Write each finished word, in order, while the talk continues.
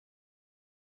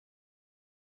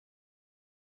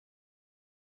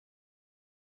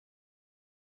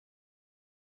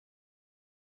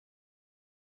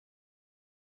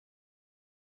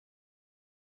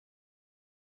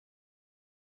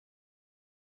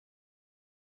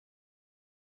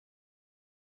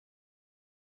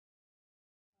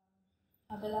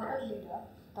A beloved leader,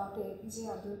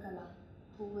 Dr.APJ Abdul Kalam,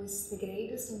 who was the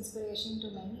greatest inspiration to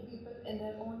many people in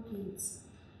their own fields,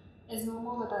 is no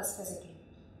more with us physically.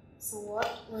 So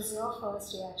what was your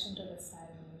first reaction to this sad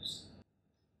news?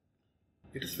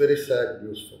 It is very sad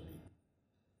news for me.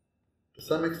 To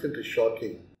some extent it's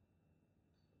shocking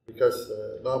because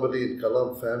normally in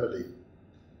Kalam family,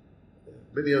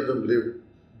 many of them live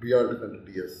beyond 100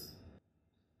 years.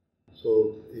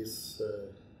 So his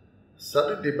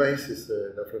sudden demise is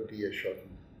definitely a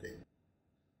shocking thing.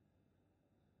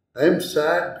 I am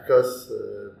sad because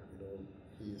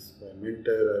he is my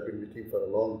mentor. I've been with him for a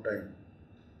long time.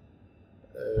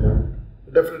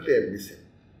 Definitely I miss him.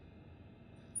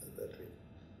 That way.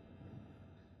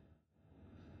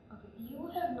 Okay, you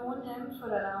have known him for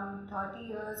around 30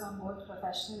 years on both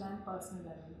professional and personal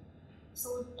level.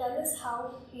 So tell us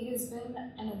how he has been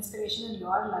an inspiration in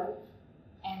your life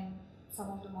and some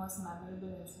of the most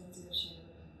memorable incidents you have shared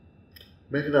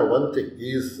with him. Meghana, one thing,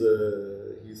 he is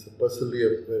personally a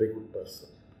very good person,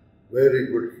 very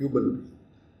good human being.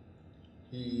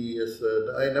 He is,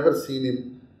 I never seen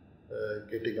him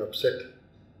getting upset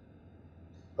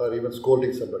or even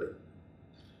scolding somebody.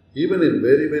 Even in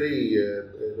very, very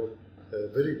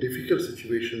difficult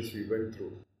situations we went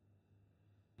through,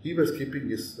 he was keeping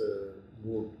his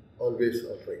mood always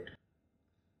all right.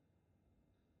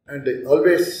 And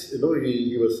always,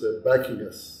 he was backing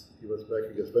us. He was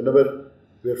backing us. Whenever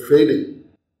we were failing,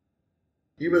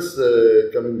 he was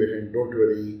coming behind, don't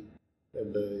worry.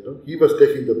 And, he was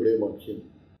taking the blame on him.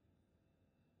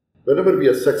 Whenever we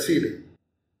are succeeding,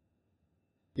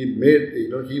 he was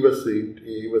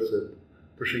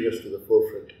pushing us to the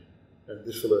forefront. And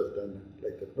this fellow has done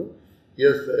like that, no?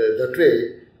 Yes, that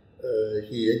way,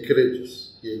 he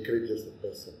encourages the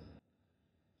person.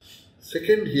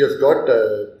 Second, he has got,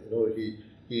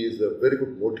 he is a very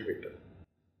good motivator.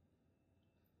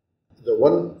 The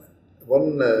one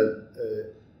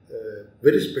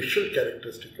very special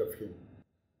characteristic of him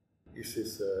is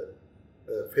his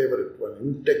favorite one,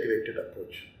 integrated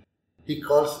approach. He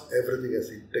calls everything as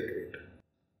integrated.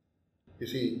 You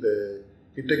see, the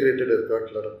integrated has got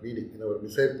a lot of meaning. In our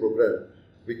missile program,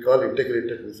 we call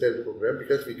integrated missile program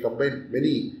because we combine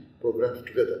many programs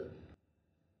together.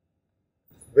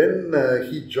 When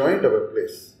he joined our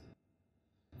place,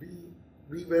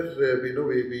 we were,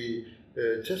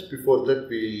 just before that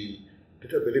we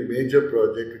did a very major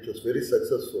project which was very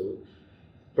successful,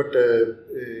 but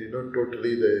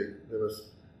totally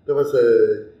there was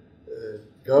a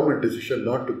government decision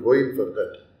not to go in for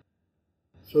that.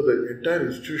 So the entire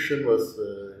institution was,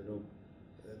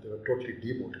 they were totally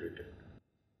demotivated.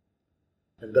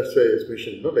 And that's why I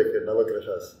mentioned, like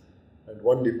Navagrahas. And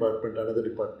one department, another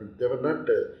department, they were not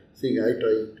seeing eye to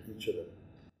eye to each other.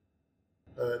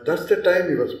 That's the time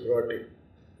he was brought in.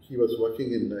 He was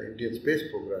working in the Indian space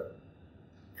program.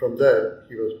 From there,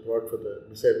 he was brought for the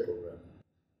missile program.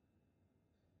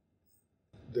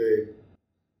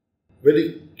 When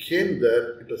he came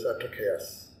there, it was utter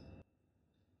chaos.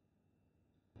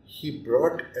 He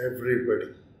brought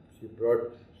everybody.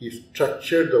 He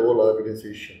structured the whole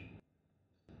organization,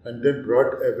 and then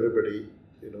brought everybody,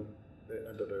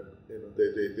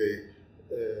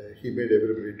 he made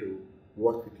everybody to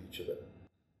work with each other.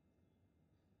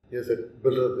 He is a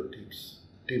builder of the teams,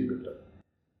 team builder.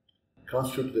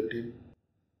 Constitute the team,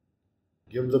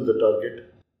 give them the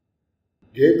target,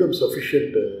 gave them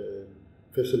sufficient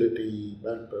facility,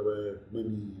 manpower,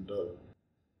 money and all,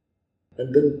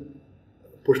 and then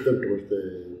push them towards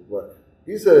the work.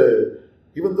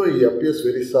 Even though he appears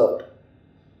very soft,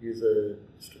 he is a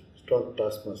strong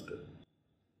taskmaster.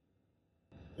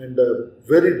 And a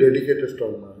very dedicated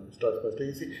strong taskmaster.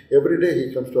 You see, every day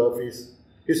he comes to office,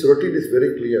 his routine is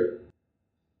very clear.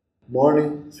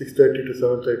 Morning, 6:30 to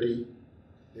 7:30,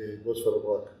 he goes for a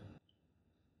walk.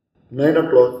 9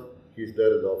 o'clock, he is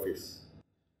there in the office.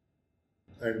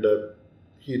 And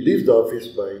he leaves the office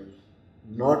by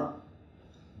not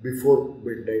before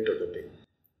midnight of the day.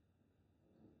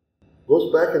 Goes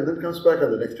back and then comes back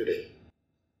on the next day.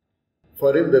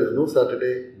 For him, there is no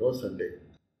Saturday, no Sunday.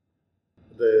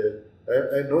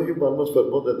 I know him almost for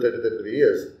more than 33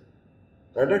 years.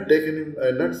 I had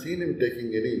not seen him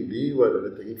taking any leave or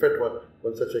anything. In fact, one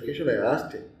such occasion I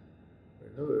asked him,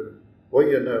 why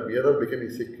we are not becoming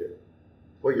sick?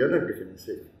 Why you are not becoming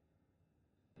sick?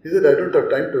 He said, I don't have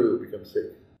time to become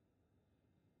sick.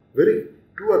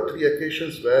 2 or 3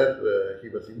 occasions where he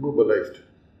was immobilized,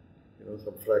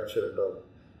 some fracture and all.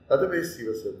 Otherwise, he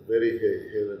was a very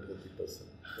healthy person.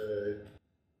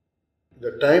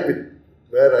 The time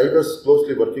where I was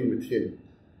closely working with him,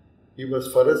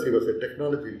 for us, he was a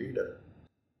technology leader.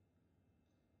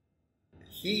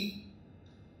 He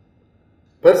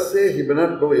Per se, he may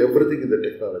not know everything in the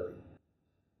technology,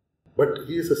 but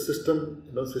he is a system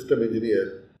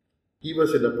engineer. He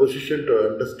was in a position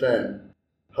to understand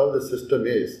how the system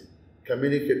is,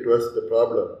 communicate to us the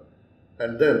problem,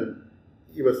 and then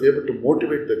he was able to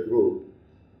motivate the group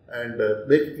and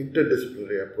make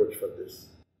interdisciplinary approach for this.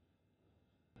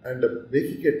 And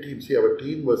making a team, see, our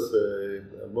team was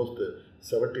almost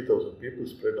 70,000 people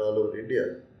spread all over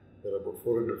India. There are about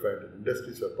 400, 500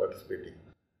 industries were participating.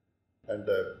 And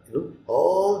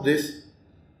all this,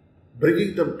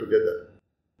 bringing them together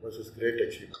was a great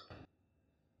achievement.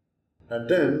 And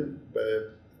then,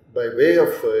 by way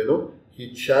of,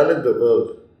 he challenged the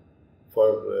world for,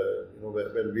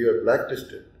 when we were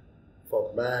blacklisted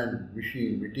for man,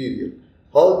 machine, material,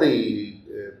 all the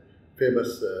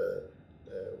famous,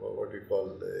 what we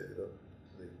call, the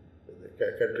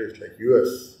countries like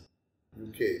US,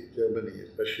 UK, Germany,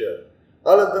 Russia,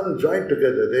 all of them joined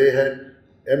together. They had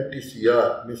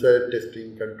MTCR, Missile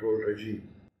Testing Control Regime,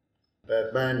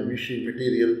 where man, machine,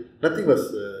 material, nothing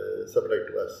was supplied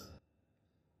to us.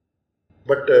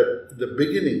 But the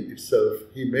beginning itself,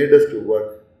 he made us to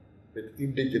work with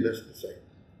indigenous design,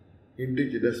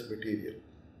 indigenous material,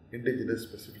 indigenous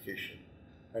specification,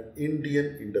 and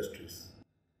Indian industries.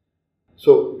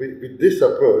 So with this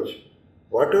approach,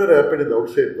 whatever happened in the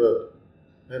outside world,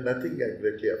 nothing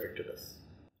greatly affected us.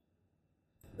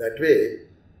 That way,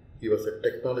 he was a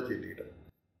technology leader.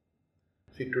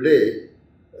 See, today,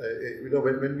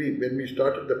 when we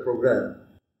started the program,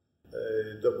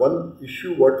 the one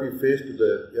issue what we faced in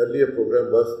the earlier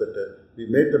program was that we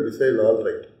made the missile all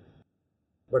right,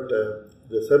 but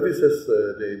the services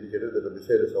they indicated that the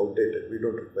missile is outdated. We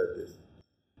don't require this.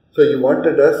 So he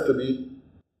wanted us to be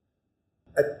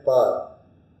at par.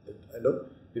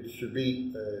 It should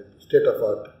be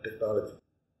state-of-art technology.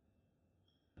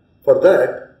 For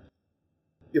that,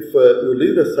 if you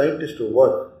leave the scientist to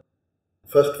work,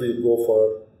 first we go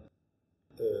for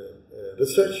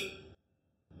research,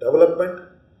 development,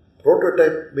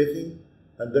 prototype making,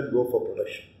 and then go for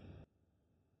production.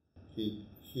 He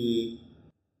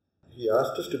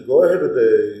asked us to go ahead with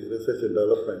the research and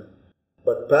development,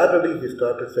 but parallelly he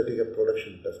started setting up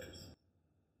production industries,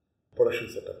 production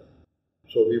setup.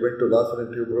 So we went to Larsen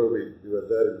and Toubro, we were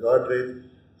there in Adwait,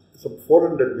 some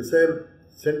 400 missile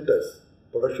centers,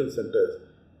 production centers,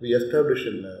 we established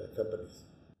in companies.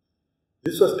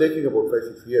 This was taking about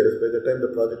 5-6 years by the time the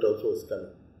project also was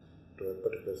coming to a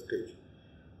particular stage.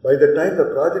 By the time the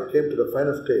project came to the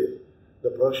final stage, the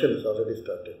production is already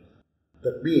started.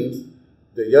 That means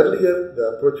the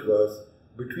approach was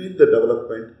between the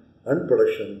development and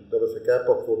production, there was a gap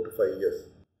of 4 to 5 years.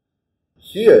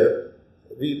 Here,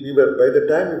 we were, by the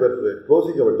time we were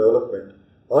closing our development,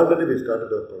 already we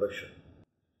started our production.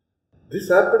 This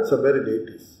happened somewhere in the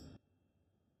 80s.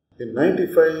 In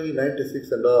 95,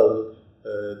 96 and all,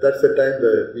 that's the time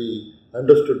that we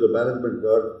understood the management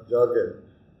jargon,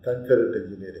 concurrent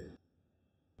engineering.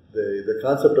 The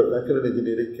concept of concurrent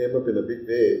engineering came up in a big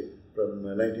way from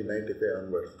 1995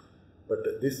 onwards, but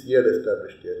this year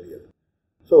established earlier.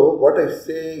 So what I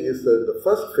say is the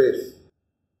first phase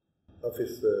of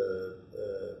his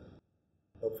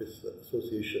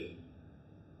association,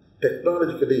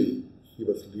 technologically he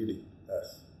was leading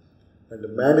us, and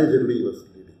managerially he was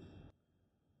leading.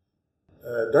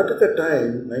 That at the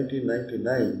time,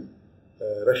 1999,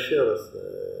 Russia was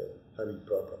having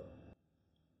problem,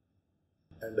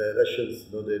 and Russians,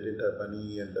 they didn't have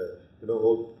money, and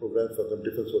whole programs for them,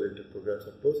 defense-oriented programs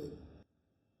are closing.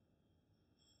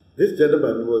 This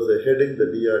gentleman who was heading the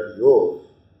DRDO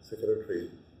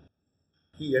secretary,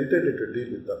 he entered into a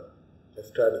deal with them, a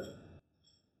strategy.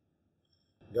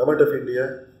 Government of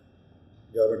India,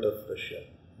 Government of Russia,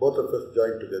 both of us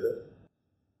joined together.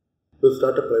 We'll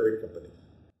start a private company.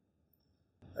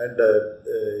 And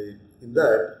in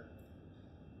that,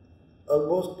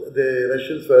 almost the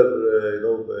Russians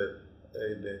were,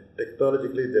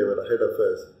 technologically they were ahead of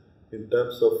us in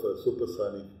terms of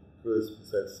supersonic cruise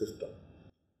missile system.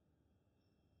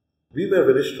 We were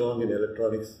very strong in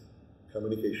electronics,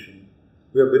 communication.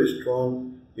 We are very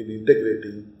strong in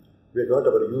integrating. We got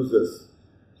our users,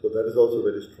 so that is also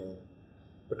very strong.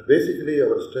 But basically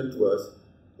our strength was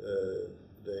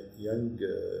the young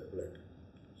blood.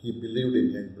 He believed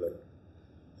in young blood.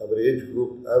 Our age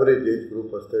group, average age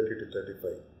group was 30 to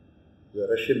 35. The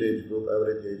Russian age group,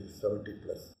 average age is 70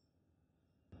 plus.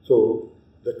 So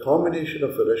the combination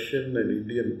of Russian and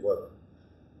Indian work,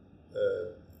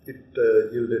 it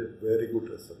yielded very good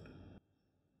result.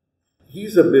 He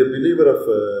is a believer of,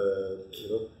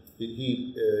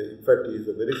 in fact, he is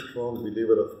a very strong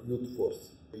believer of youth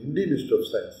force. The Indian Institute of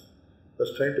Science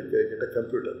was trying to get a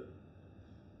computer.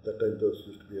 That time those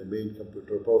used to be a main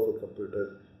computer, powerful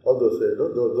computer. All those,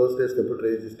 those days computer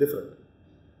age is different.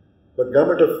 But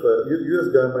government of U.S.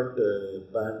 government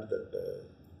banned that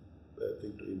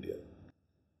thing to India.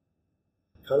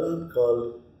 Kalam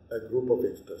called a group of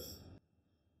youngsters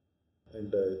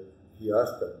and he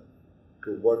asked them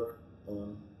to work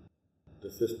on the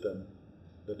system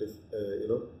that is,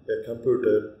 a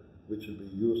computer which will be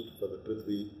used for the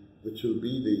Prithvi, which will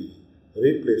be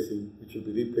replacing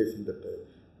the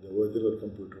original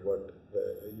computer what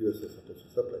US is supposed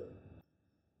to supply.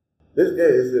 This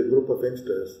guy is a group of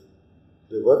youngsters.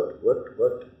 They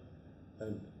worked,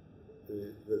 and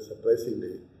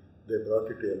surprisingly, they brought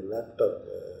it to a laptop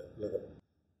level.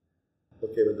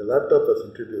 Okay, when the laptop was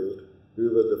introduced, we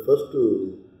were the first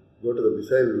to go to the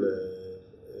missile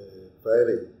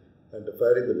firing and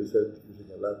firing the missile using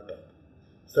a laptop.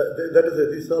 So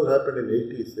this all happened in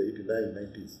 80s, 89,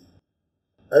 90s.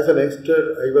 As an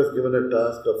youngster, I was given a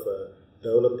task of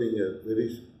developing a very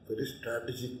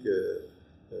strategic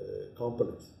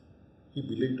components. He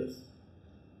believed us.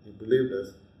 He believed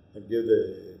us and gave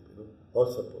all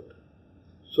support.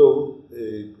 So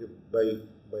by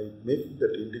making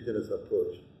that indigenous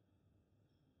approach,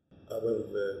 our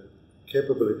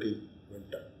capability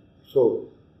went up. So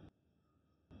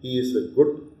he is a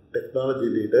good technology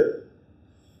leader.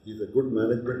 He is a good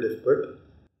management expert,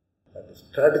 and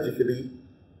strategically,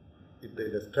 in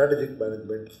a strategic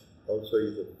management, also he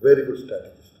is a very good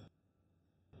strategist.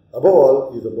 Above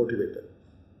all, he is a motivator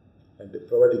and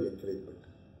providing encouragement.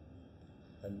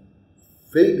 And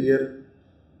failure,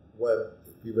 well,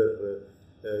 we were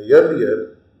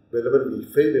earlier, whenever we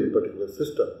failed in a particular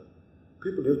system,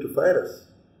 people used to fire us.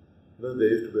 There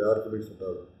used to be arguments and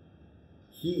all.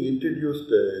 He introduced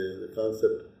the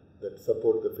concept that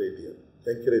support the failure,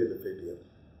 encourage the failure.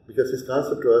 Because his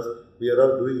concept was, we are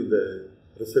all doing in the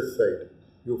research side.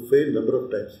 You fail number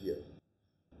of times here.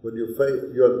 When you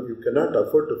fail, you cannot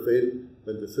afford to fail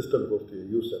when the system goes to your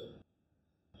user.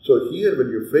 So here, when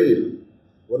you fail,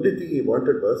 only thing he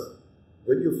wanted was,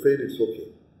 when you fail, it's okay.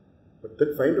 But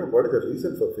then find out what is the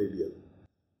reason for failure.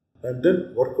 And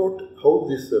then work out how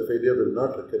this failure will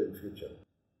not recur in future.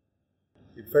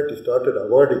 In fact, he started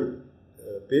awarding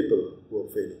people who are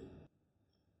failing.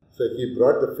 So he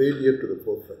brought the failure to the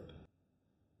forefront.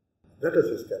 That was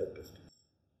his characteristic.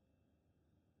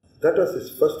 That was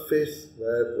his first phase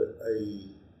where I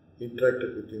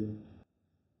interacted with him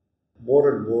more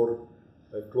and more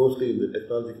closely in the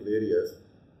technological areas.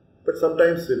 But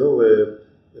sometimes, he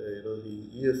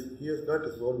has got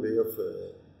his own way of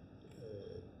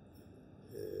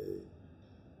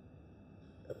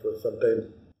approach. Sometimes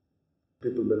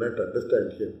people may not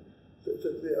understand him. So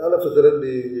all of a sudden,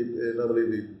 normally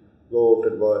we go out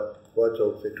and watch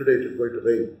outside. Today it is going to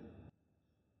rain.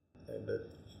 And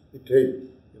it rained.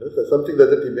 So something like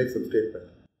that, he makes some statement.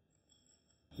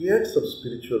 He had some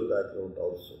spiritual background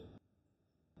also.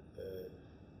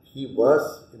 He is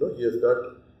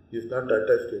not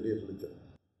attached to any religion.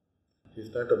 He is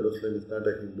not a Muslim, he is not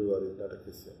a Hindu, or he is not a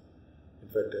Christian. In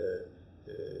fact,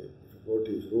 if you go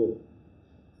to his room,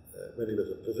 when he was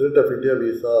the President of India,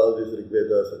 we saw all these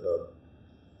Rigvedas and all.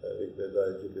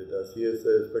 Rigveda, Yajurvedas. He is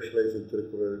specialized in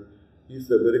Tirukkural. He is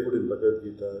very good in Bhagavad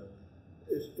Gita.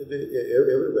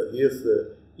 Everywhere.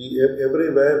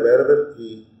 Everywhere, wherever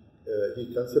he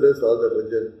considers all the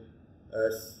religion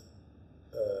as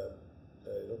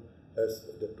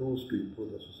the tools to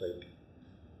improve the society.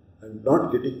 And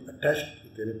not getting attached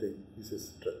with anything is his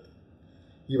strength.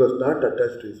 He was not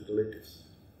attached to his relatives.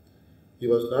 He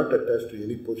was not attached to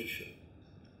any position.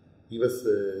 He was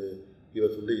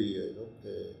only,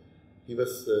 he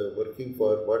was working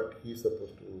for what he is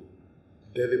supposed to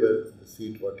deliver the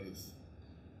seat what he is.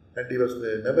 And he was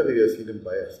never seen him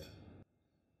biased.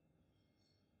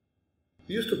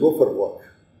 He used to go for walk.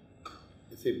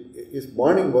 You see, his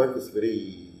morning walk is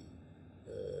very,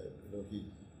 he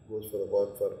goes for a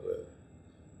walk for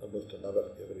almost an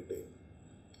hour every day.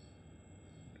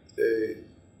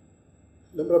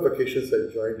 A number of occasions I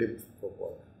joined him for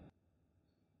walk.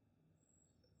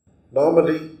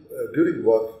 Normally, during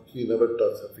walk, he never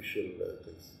talks official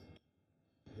things.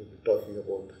 He'll be talking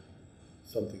about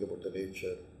something about the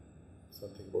nature,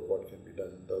 something about what can be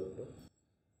done.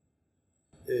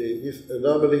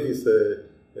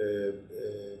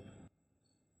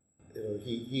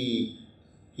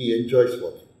 He enjoys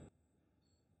walking.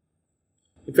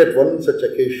 In fact, one such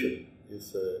occasion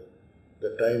is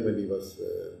the time when he was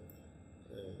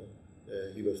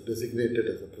designated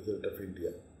as the President of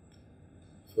India.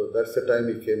 So that's the time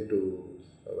he came to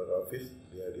our office,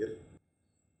 the ideal.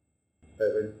 I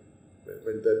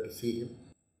went there to see him.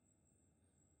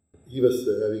 He was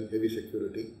having heavy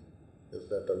security, is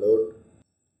not allowed.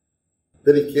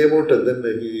 Then he came out and then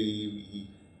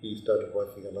he started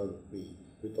walking along with me,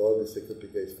 with all the security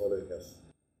guys following us.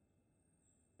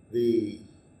 The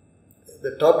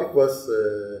topic was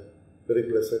very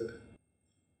pleasant,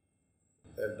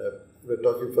 and we were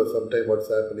talking for some time what's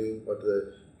happening, what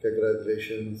the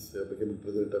congratulations, becoming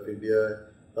President of India,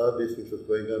 all these things was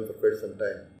going on for quite some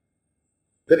time.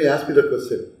 Then he asked me the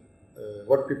question,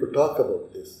 what people talk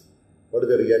about this, what is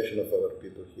the reaction of our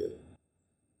people here?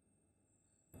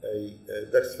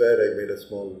 That's where I made a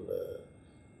small,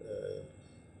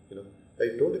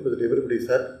 I told him that everybody is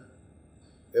happy.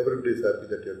 Everybody is happy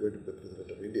that you are going to be the President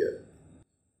of India.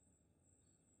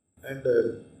 And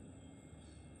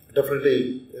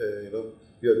definitely,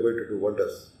 you are going to do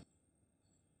wonders.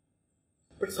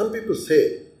 But some people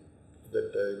say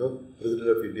that, President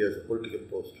of India is a political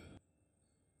post.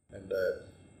 And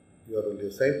you are only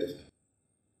a scientist.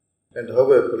 And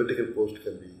how a political post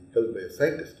can be held by a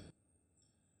scientist?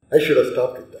 I should have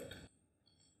stopped with that.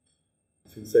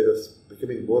 Since I was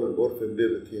becoming more and more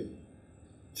familiar with him,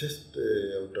 just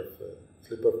out of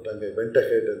slip of tongue, I went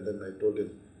ahead and then I told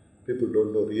him, people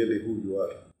don't know really who you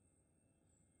are.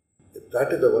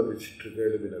 That is the one which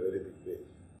triggered him in a very big way.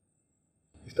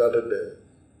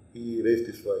 He raised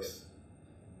his voice.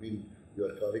 You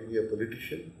are calling me a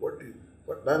politician?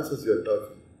 What nonsense you are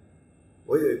talking?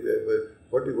 What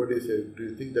do you say? Do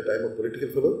you think that I am a political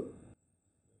fellow?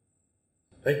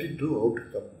 I didn't know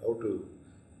how to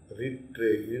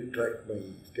retract my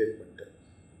statement.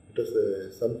 It was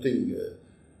something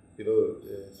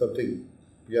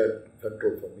beyond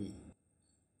control for me.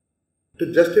 To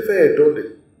justify, I told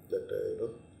him that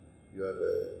you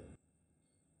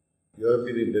have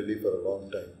been in Delhi for a long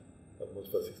time,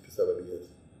 almost for 67 years.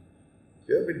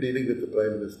 You have been dealing with the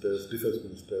Prime Ministers, Defense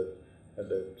Minister, and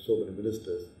so many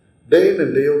ministers. Day in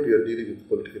and day out, you are dealing with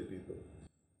political people.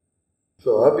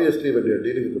 So obviously, when you are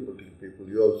dealing with the political people,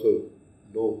 you also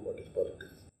know what is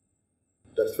politics.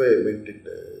 That's why I meant it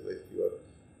like you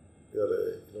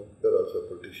are also a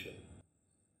politician.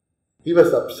 He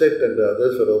was upset, and the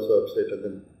others were also upset, and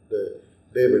then the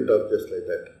day went off just like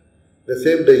that. The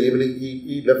same day evening,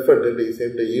 he left for Delhi.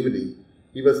 Same day evening,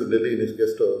 he was in Delhi in his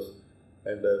guest house,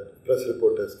 and press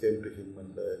reporters came to him,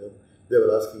 and they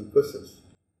were asking questions.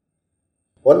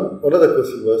 One of the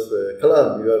questions was,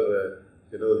 Kalam, you are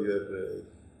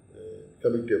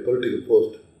coming to a political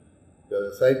post. You are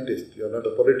a scientist. You are not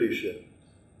a politician.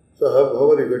 So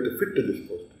how are you going to fit to this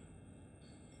post?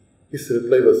 His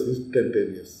reply was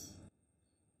instantaneous.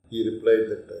 He replied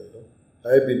that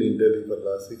I have been in Delhi for the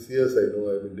last 6 years. I know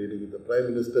I have been dealing with the Prime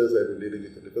Ministers. I have been dealing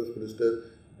with the Defense Minister.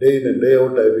 Day in and day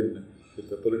out, I have been with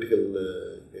the political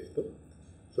guys.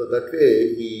 So that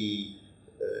way, he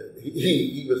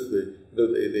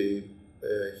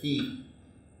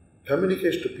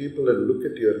communicates to people and look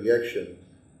at your reaction,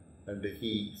 and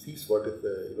he sees what is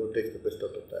takes the best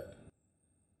out of that.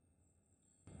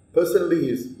 Personally, he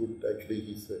is good. Actually,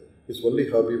 his only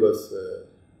hobby was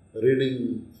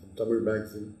reading some Tamil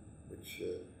magazine, which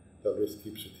always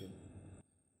keeps with him,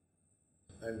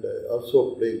 and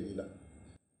also playing Veena.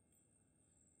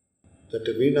 That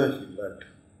Veena he learnt,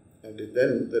 and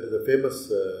then there is a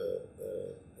famous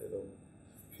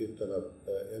Kirtana,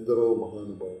 Endaro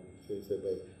Mahanubhav, says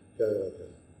by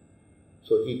Tyagarajan.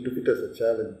 So he took it as a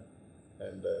challenge,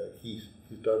 and he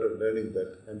started learning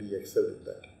that, and he excelled in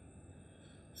that.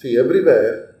 See,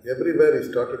 everywhere he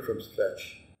started from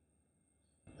scratch,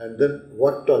 and then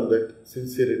worked on that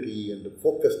sincerity and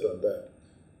focused on that,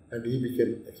 and he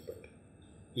became expert.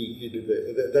 He did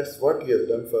that's what he has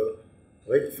done for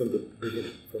right from the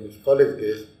beginning, from his college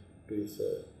days to his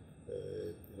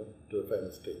to the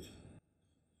final stage.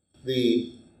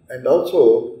 And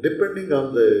also depending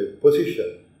on the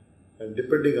position and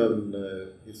depending on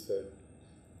his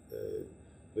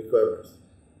requirements,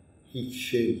 he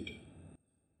changed.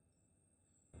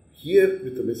 Here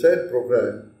with the missile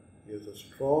program, he is a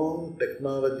strong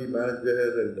technology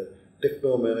manager and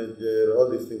techno manager, all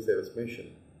these things I was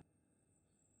mentioning.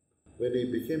 When he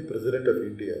became President of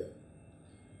India,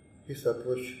 his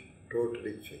approach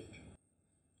totally changed.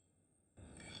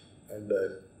 And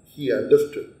he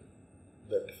understood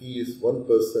that he is one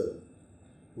person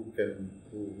who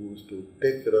is to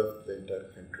take care of the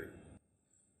entire country.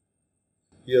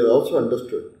 He has also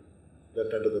understood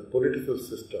that under the political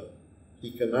system,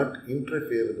 he cannot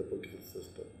interfere in the political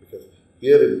system, because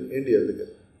here in India,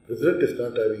 the President is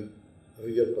not having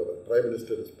real power. Prime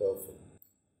Minister is powerful.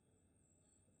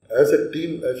 As a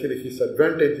team, actually, his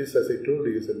advantages, as I told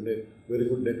you, he is a very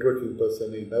good networking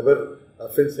person. He never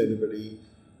offends anybody,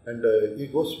 and he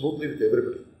goes smoothly with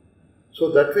everybody. So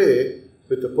that way,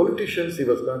 With the politicians, he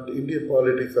was not Indian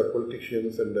politics or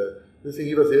politicians, and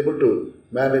he was able to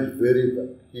manage very well.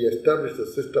 He established a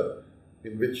system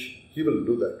in which he will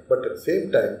do that. But at the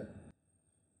same time,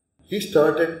 he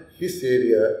started his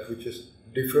area, which is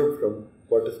different from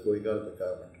what is going on in the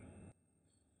government.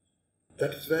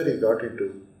 That is where he got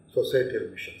into societal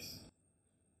missions.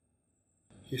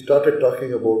 He started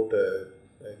talking about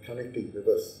connecting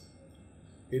rivers.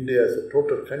 India as a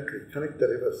total country, connect the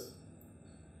rivers.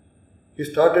 He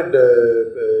started,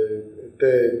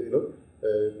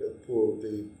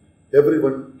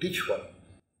 everyone teach one.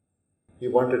 He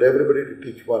wanted everybody to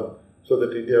teach one so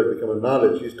that India will become a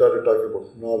knowledge. He started talking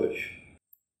about knowledge.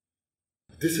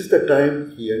 This is the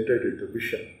time he entered into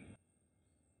vision.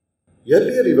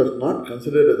 Earlier, he was not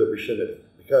considered as a visionary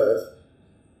because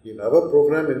in our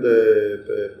program, in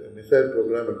the missile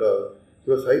program and all, he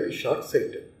was highly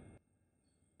short-sighted.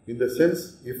 In the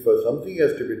sense, if something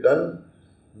has to be done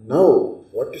now,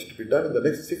 what is to be done in the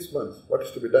next 6 months, what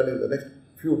is to be done in the next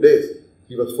few days,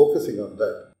 he was focusing on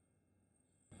that.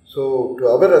 So, to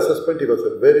our assessment, he was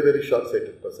a very, very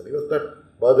short-sighted person. He was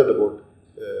not bothered about,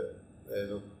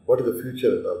 what is the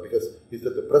future and all, because he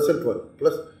said the present one,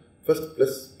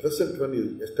 present one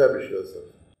is establish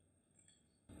yourself.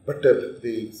 But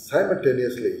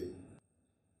simultaneously,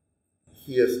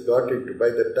 he has got into, by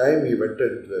the time he went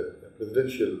into the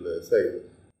presidential side,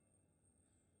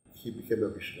 he became a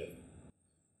visionary.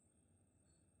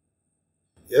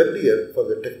 Earlier, for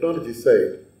the technology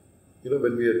side,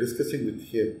 when we are discussing with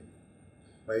him,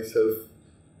 myself,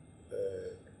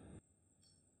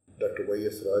 Dr.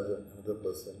 Y.S. Rajan, another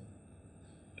person,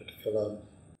 Dr. Kalam,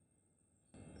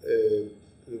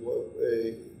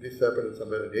 this happened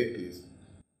somewhere in the 80s.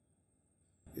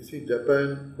 You see,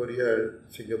 Japan, Korea,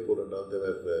 Singapore and all, they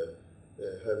were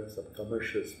having some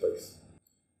commercial spice.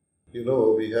 We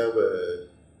have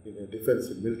defense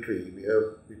and military,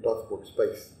 we talk about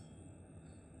spice.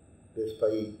 They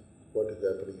spy what is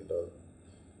happening and all.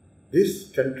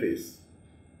 These countries,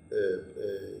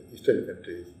 Eastern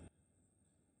countries,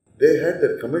 they had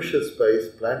their commercial spice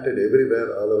planted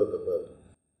everywhere all over the world.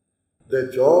 Their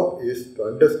job is to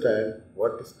understand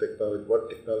what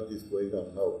technology is going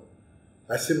on now,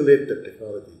 assimilate the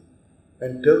technology,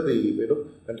 and tell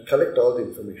and collect all the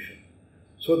information.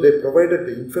 So they provided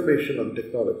the information on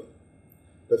technology.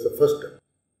 That's the first step.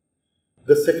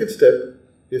 The second step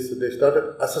is they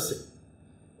started assessing.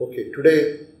 Okay,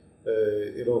 today,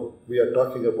 we are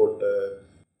talking about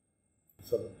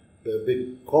the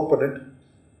big component.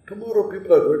 Tomorrow,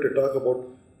 people are going to talk about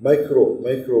micro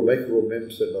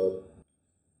MEMS and all.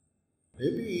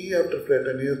 Maybe after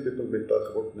 10 years, people will talk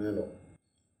about nano.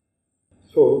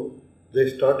 So, they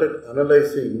started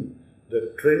analyzing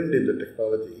the trend in the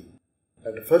technology,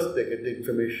 and first they get the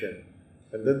information,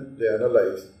 and then they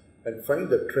analyze and find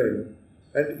the trend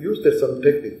and use some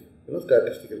technique,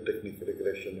 statistical technique,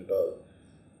 regression and all,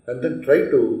 and then try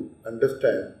to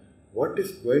understand what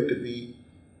is going to be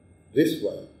this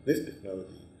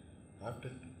technology after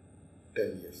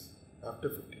 10 years, after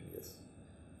 15 years.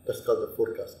 That's called the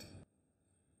forecasting.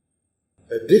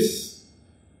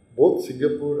 Both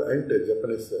Singapore and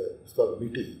Japanese, it's called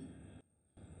NIT,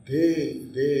 they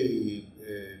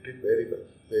did very well.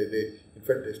 In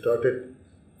fact, they started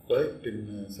quite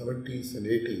in 70s and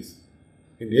 80s.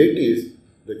 In the 80s,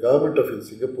 the government of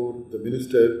Singapore, the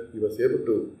minister, he was able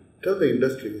to tell the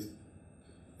industries,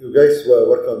 you guys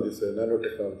work on this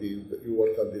nanotechnology, you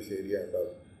work on this area and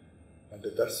all. And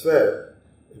that's where,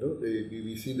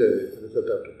 we see the result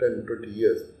after 10, 20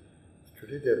 years.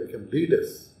 Today they have become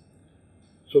leaders.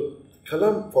 So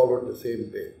Kalam followed the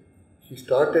same way. He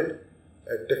started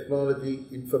a technology,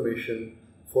 information,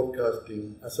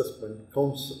 forecasting, assessment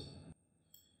council.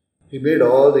 He made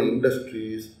all the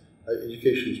industries,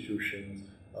 education institutions,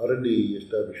 R&D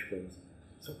establishments,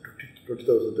 some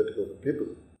 20,000, 30,000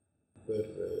 people were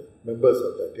members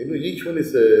of that. Each one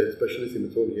is a specialist in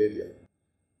its own area.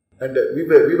 And we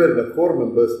were the core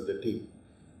members in the team.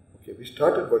 Okay, we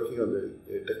started working on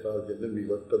the technology, and then we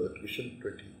worked on the Vision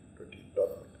 2020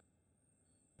 document.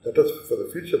 That was for the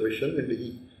future vision, and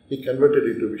he converted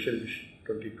it to Vision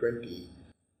 2020.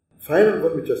 Final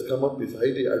one which has come up is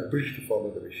highly abridged form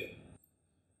of the vision.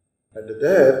 And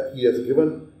there he has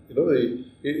given,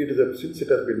 since it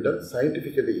has been done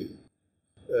scientifically,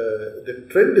 the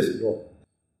trend is known.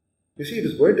 You see, it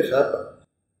is going to happen.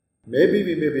 Maybe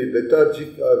we may be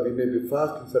lethargic or we may be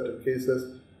fast in certain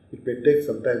cases. It may take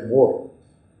some time more.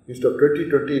 Instead of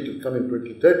 2020, it will come in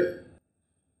 2030.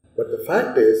 But the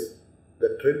fact is,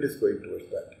 the trend is going towards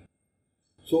that.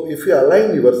 So if you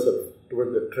align yourself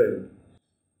towards the trend,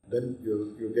 then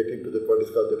you get into what is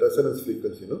called the resonance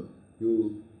frequency,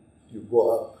 you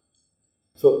go up.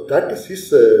 So that is his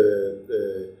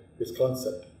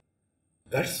concept.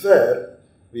 That's where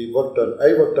I worked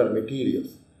on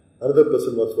materials. Another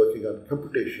person was working on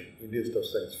computation, Indian Institute of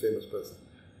Science, famous person.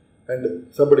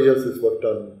 And somebody else has worked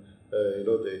on,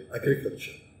 the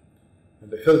agriculture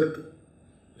and the health.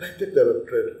 Like that, there were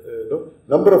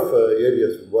number of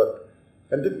areas we worked.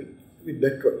 And then we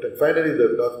networked. And finally,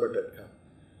 the document had come.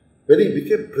 When he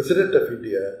became President of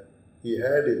India, he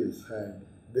had in his hand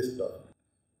this document.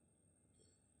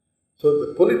 So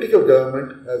the political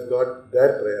government has got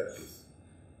their priorities.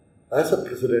 As a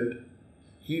president,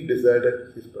 he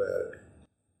decided his priority.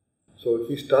 So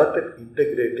he started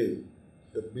integrating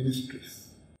the ministries.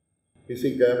 You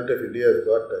see, Government of India has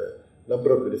got a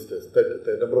number of ministers,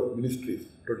 the number of ministries,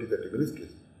 20-30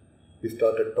 ministries. He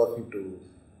started talking to,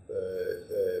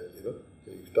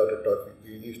 he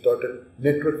started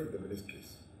networking the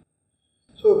ministries.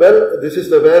 So, this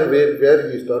is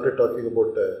where he started talking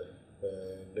about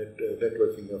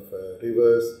networking of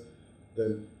rivers.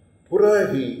 Then Pura,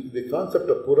 the concept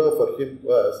of Pura for him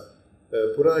was,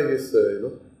 Pura is,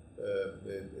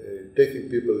 taking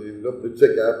people, bridge the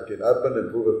gap between urban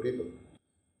and rural people.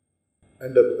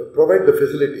 And provide the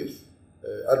facilities,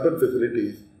 urban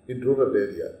facilities in rural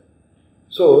area.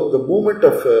 So the movement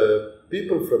of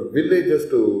people from villages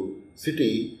to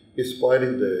city is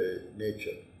spoiling the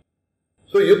nature.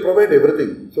 So you provide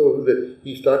everything. So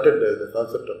he started the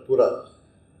concept of Pura,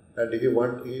 and he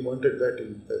wanted that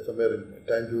in somewhere in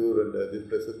Tanjore and these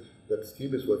places. That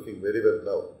scheme is working very well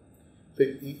now. So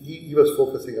he was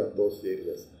focusing on those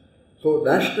areas. So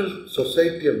national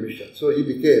societal mission. So he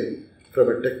became, from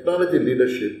a technology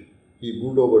leadership, he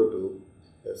moved over to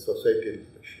a societal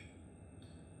leadership.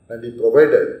 And he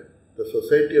provided the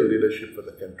societal leadership for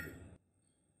the country.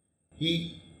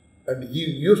 He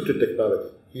used the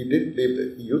technology. He didn't leave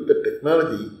it. He used the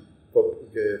technology for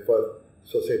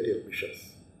societal missions.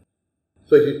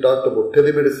 So he talked about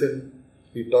telemedicine,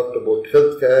 he talked about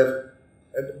healthcare,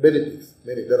 and many things.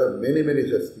 There are many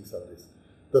such things on this.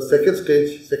 The second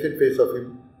phase of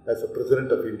him as a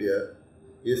President of India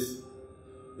is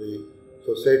the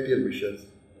societal missions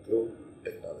through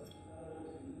technology.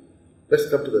 Let's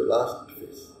come to the last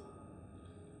phase.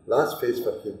 Last phase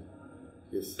for him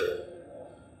is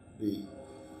the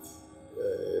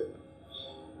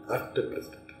after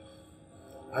President.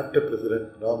 After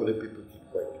President, normally people keep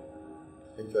quiet,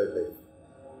 enjoy life.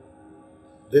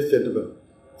 This gentleman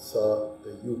saw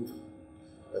the youth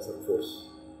as a force.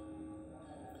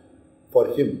 For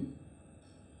him,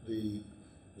 the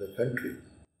country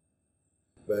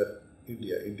where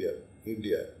India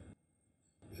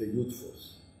is a youth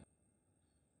force.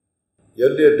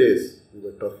 Earlier days, we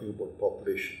were talking about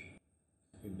population.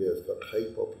 India has got high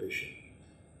population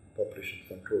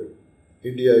control.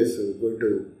 India is going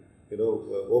to,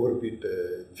 overbeat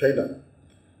China.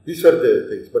 These are the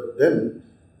things. But then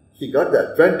he got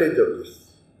the advantage of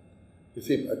this. You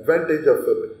see, advantage of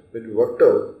when we worked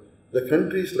out, the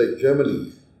countries like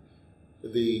Germany,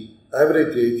 the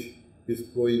average age is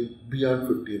going beyond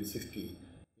 50 and 60.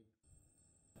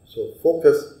 So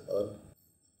focus on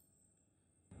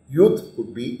youth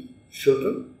could be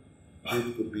children,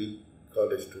 youth could be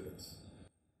college students.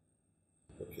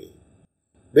 Okay.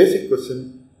 Basic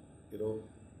question,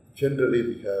 generally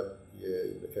we have here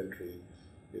in the country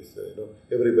is,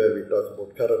 everywhere we talk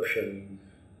about corruption,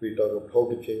 we talk about how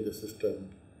to change the system.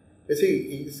 You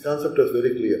see, his concept is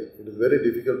very clear. It is very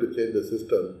difficult to change the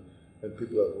system when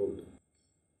people are old.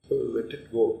 So let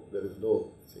it go. There is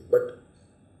no thing. But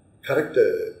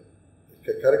character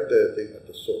thing at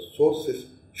the source. Source is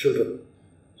children.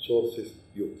 Source is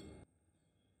youth.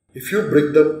 If you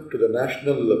bring them to the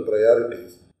national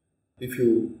priorities, if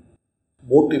you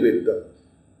motivate them,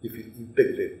 if you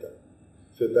integrate them.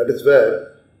 So that is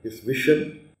where his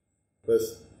vision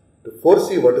was to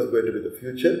foresee what is going to be the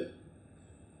future.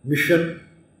 Mission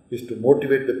is to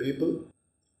motivate the people,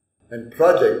 and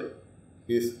project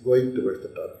is going towards the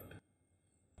target.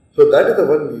 So that is the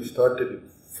one we started in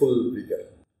full vigor.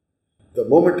 The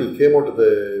moment he came out of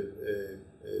the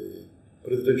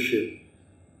presidentship,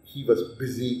 he was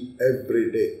busy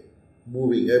every day,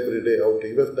 moving every day out.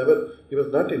 He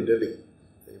was not in Delhi.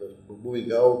 He was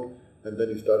moving out, and then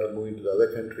he started moving to the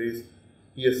other countries.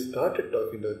 He has started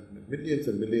talking to millions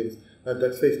and millions, and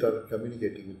that's why he started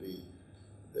communicating with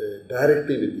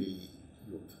directly with the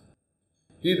youth.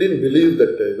 He didn't believe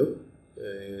that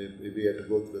we had to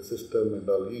go through the system and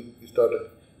all. He started.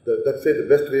 That's why the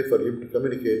best way for him to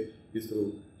communicate is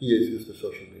through. He has used the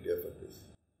social media for this.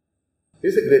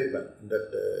 He's a great man in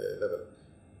that level,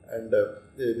 and the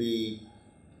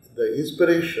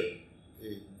inspiration.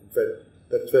 In fact,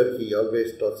 that's where he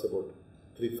always talks about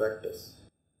 3 factors.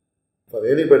 For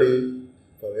anybody,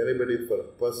 for a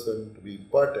person to be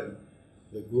important,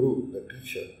 the guru, the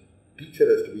teacher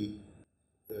has to be,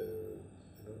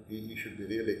 he should be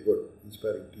really good,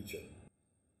 inspiring teacher.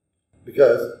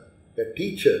 Because a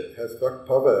teacher has got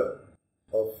power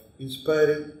of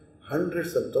inspiring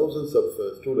hundreds and thousands of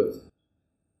students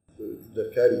in their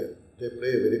career. They play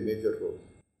a very major role.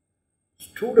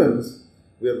 Students,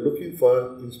 we are looking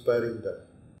for inspiring them.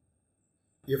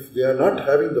 If they are not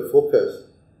having the focus,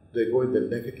 they go in the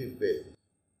negative way.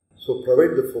 So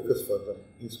provide the focus for them,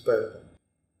 inspire them.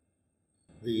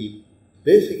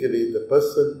 Basically, the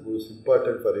person who is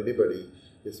important for anybody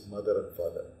is mother and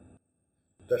father.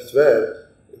 That's where,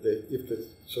 if the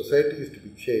society is to be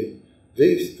changed,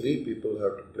 these three people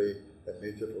have to play a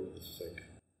major role in the society.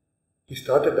 He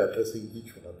started addressing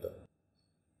each one of them.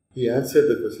 He answered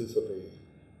the questions of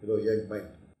a young mind.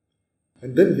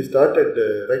 And then he started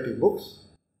writing books.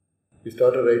 He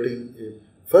started writing,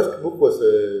 first book was,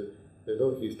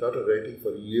 he started writing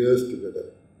for years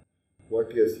together.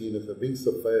 What he has seen as the Wings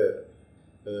of Fire.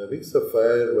 Wings of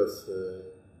Fire was,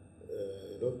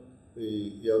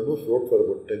 he almost wrote for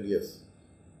about 10 years.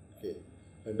 Okay.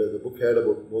 And the book had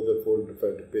about more than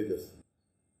 400-500 pages.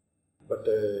 But,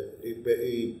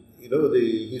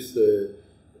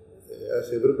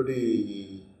 as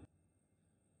everybody,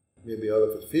 maybe all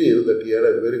of us feel that he had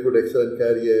a very good, excellent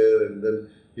career, and then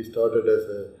he started as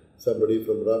somebody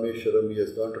from Rameshwaram, he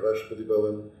has gone to Rashtrapati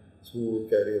Bhavan, smooth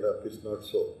career up. It's not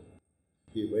so.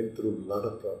 He went through a lot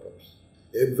of problems.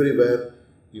 Everywhere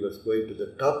he was going to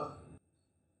the top,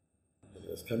 and he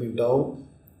was coming down,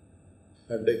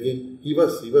 and again he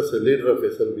was a leader of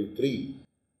SLV3,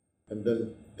 and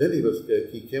then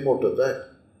he came out of that,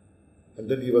 and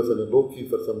then he was in a low key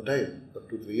for some time, for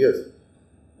 2-3 years.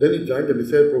 Then he joined the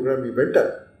missile program. He went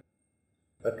up.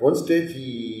 At one stage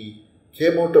he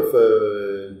came out of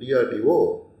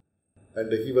DRDO,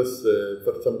 and he was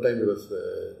for some time he was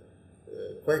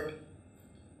quiet.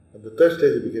 And the third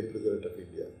stage he became President of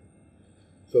India.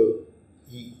 So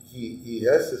he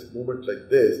has this movement like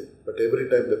this, but every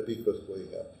time the peak was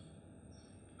going up.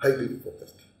 Highly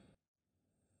focused.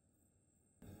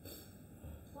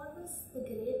 What was the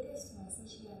greatest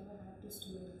message he ever had to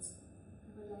students?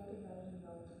 I would like to hear in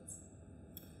your words.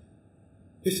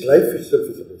 His life itself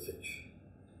is a message.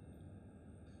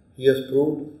 He has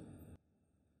proved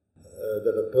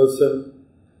that a person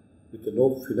with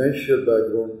no financial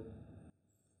background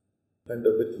and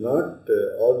with not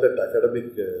all that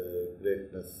academic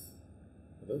greatness,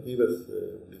 he was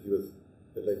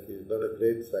not a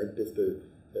great scientist.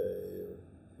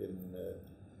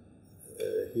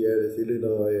 He had his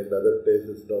Illinois and other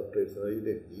places, doctorates.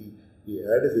 He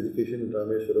had his education in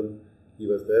Rameshwaram. He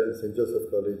was there in St. Joseph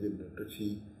College in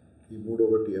Trichy. He moved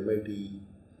over to MIT,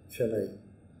 Chennai.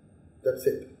 That's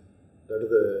it. That is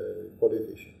the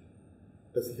qualification.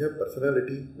 Does he have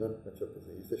personality? Not much of it.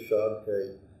 He's a sharp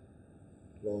guy,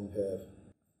 long hair.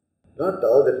 Not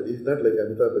all that. He's not like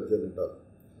Amitabh Bachchan at all.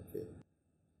 Okay.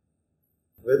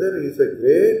 Whether he's a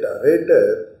great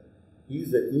orator,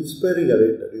 he's an inspiring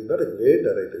orator. He's not a great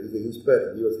orator. He's an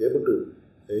inspiring. He was able to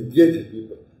engage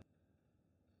people.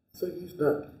 So he's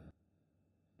not.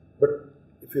 But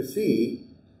if you see,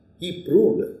 he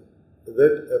proved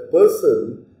that a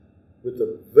person with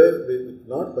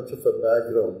not much of a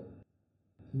background,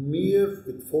 mere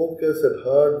with focus and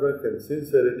hard work and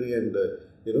sincerity and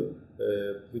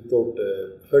without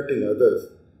hurting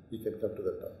others, he can come to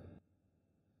the top.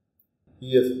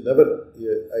 He has never,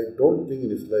 I don't think in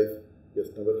his life, he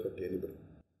has never hurt anybody.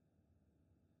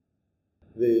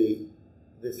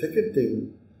 The second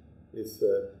thing is,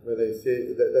 when I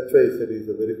say, that's why I said he's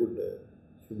a very good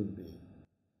human being.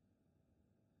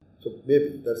 So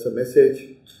maybe that's a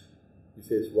message. He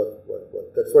says, what?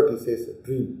 That's what he says, a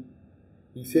dream.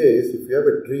 He says, if you have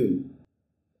a dream,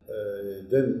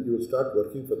 then you will start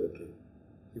working for the dream.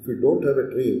 If you don't have a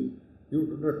dream, you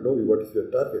do not know what is your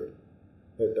target.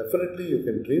 Definitely you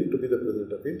can dream to be the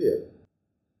President of India.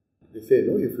 They say,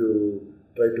 no, if you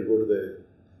try to go to the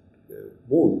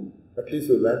moon, at least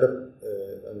you land up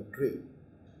on a tree.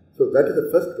 So that is the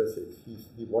first message.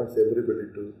 He wants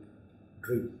everybody to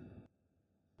dream.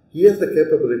 He has the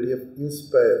capability of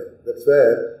inspiring. That's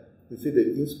where, you see,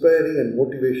 the inspiring and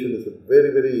motivation is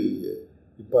very, very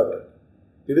important.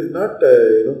 It is not,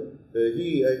 I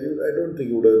don't think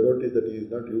you would have noticed that he is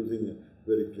not using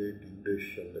very great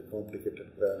English and the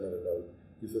complicated grammar and all.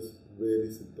 He uses very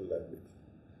simple language.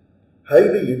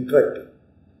 Highly interactive.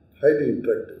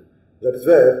 That's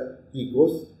where he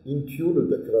goes in tune with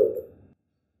the crowd.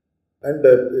 And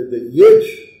the age,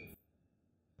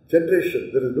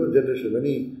 generation, there is no generation.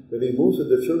 When he moves with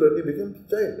the children, he becomes a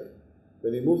child.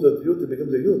 When he moves with youth, he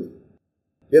becomes a youth.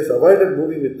 He has avoided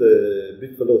moving with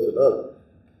big fellows and all.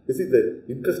 You see, the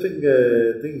interesting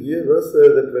thing here was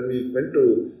that when we went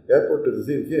to airport to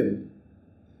receive him,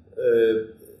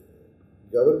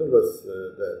 governor was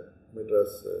there,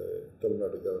 Madras, Tamil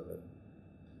Nadu governor.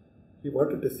 He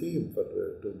wanted to see him for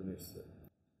 2 minutes.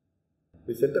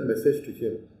 We sent a message to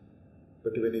him,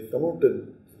 but when he come out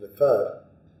in the car,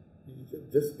 he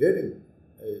just get him.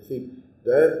 See,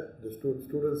 there the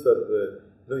students are,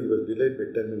 he was delayed by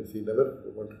 10 minutes. He never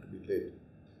wanted to be late.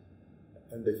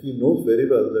 And he knows very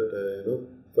well that,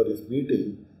 for his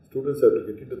meeting, students have to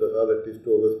get into the hall at least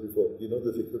 2 hours before. He knows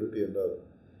the security and all.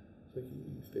 So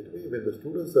he straight away, when the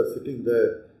students are sitting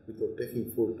there without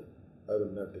taking food, I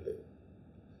will not delay.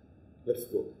 Let's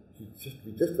go. We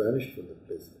just vanished from the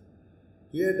place.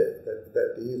 He had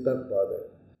that he is not bothered.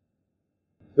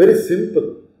 Very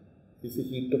simple. You see,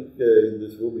 he took in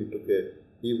this room, his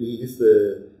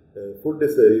food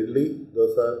is idli,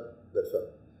 dosa, that's all.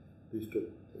 These two.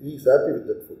 He is happy with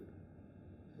that food.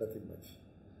 Nothing much.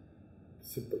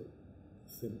 Simple.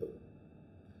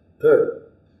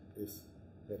 Third is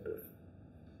networking.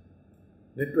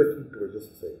 Networking towards the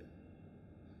society.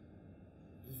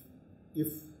 If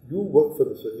you work for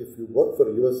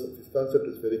yourself, this concept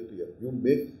is very clear. You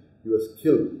make your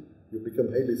skill, you become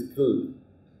highly skilled,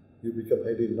 you become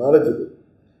highly knowledgeable.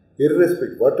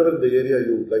 Irrespective, whatever the area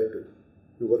you would like to,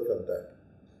 you work on that.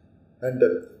 And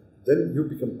then you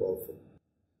become powerful.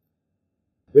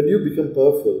 When you become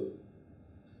powerful,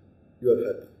 you are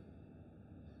happy.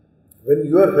 When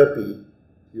you are happy,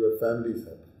 your family is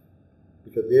happy.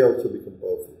 Because they also become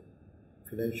powerful.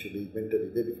 Financially, mentally,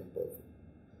 they become powerful.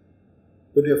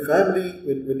 When your family,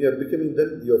 when you are becoming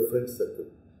then your friend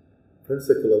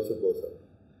circle also goes up.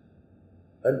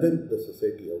 And then the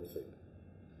society outside.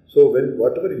 So when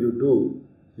whatever you do,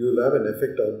 you will have an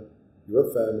effect on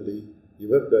your family,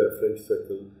 your friend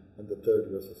circle, and the third,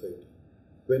 your society.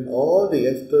 When all the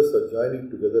youngsters are joining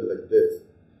together like this,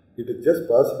 it is just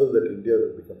possible that India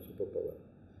will become superpower.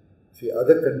 See,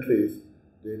 other countries,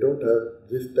 they don't have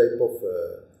this type of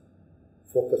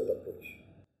focused approach.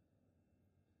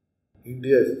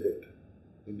 India is great.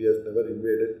 India has never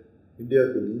invaded. India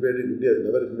has been invaded. India has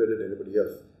never invaded anybody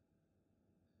else.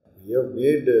 We have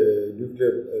made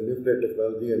nuclear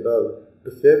technology and all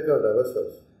to safeguard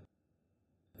ourselves.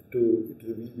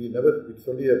 It's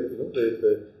only a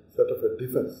sort of a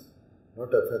defense,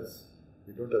 not offense.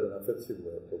 We don't have an offensive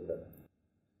program.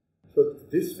 So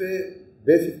this way,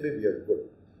 basically we are good.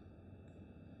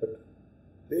 But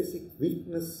basic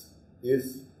weakness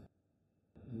is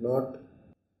not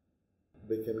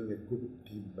becoming a good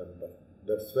team member.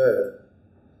 That's where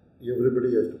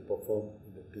everybody has to perform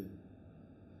in the team.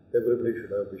 Everybody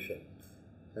should have vision.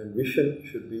 And vision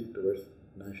should be towards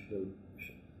national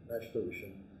vision. National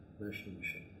vision, national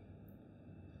mission.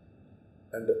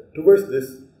 And towards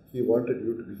this, he wanted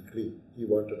you to be clean. He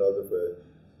wanted all of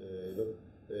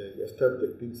establish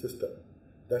a clean system.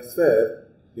 That's where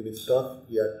in his talk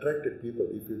he attracted people.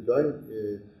 If you join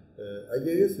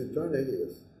IAS, you join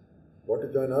IAS. Want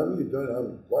to join army, you join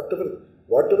army.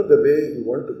 Whatever the way you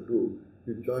want to do,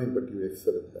 you join, but you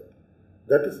excel in that.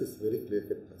 That is his very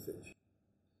clear-cut message.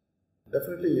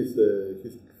 Definitely his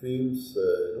dreams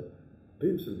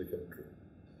will become true.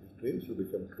 His dreams will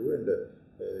become true, and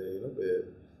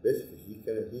basically he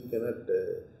cannot you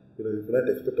cannot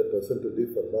expect a person to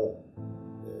live for long.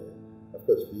 Of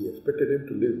course, we expected him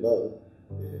to live long,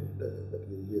 that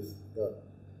he is gone.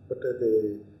 But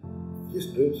his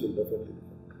dreams will definitely become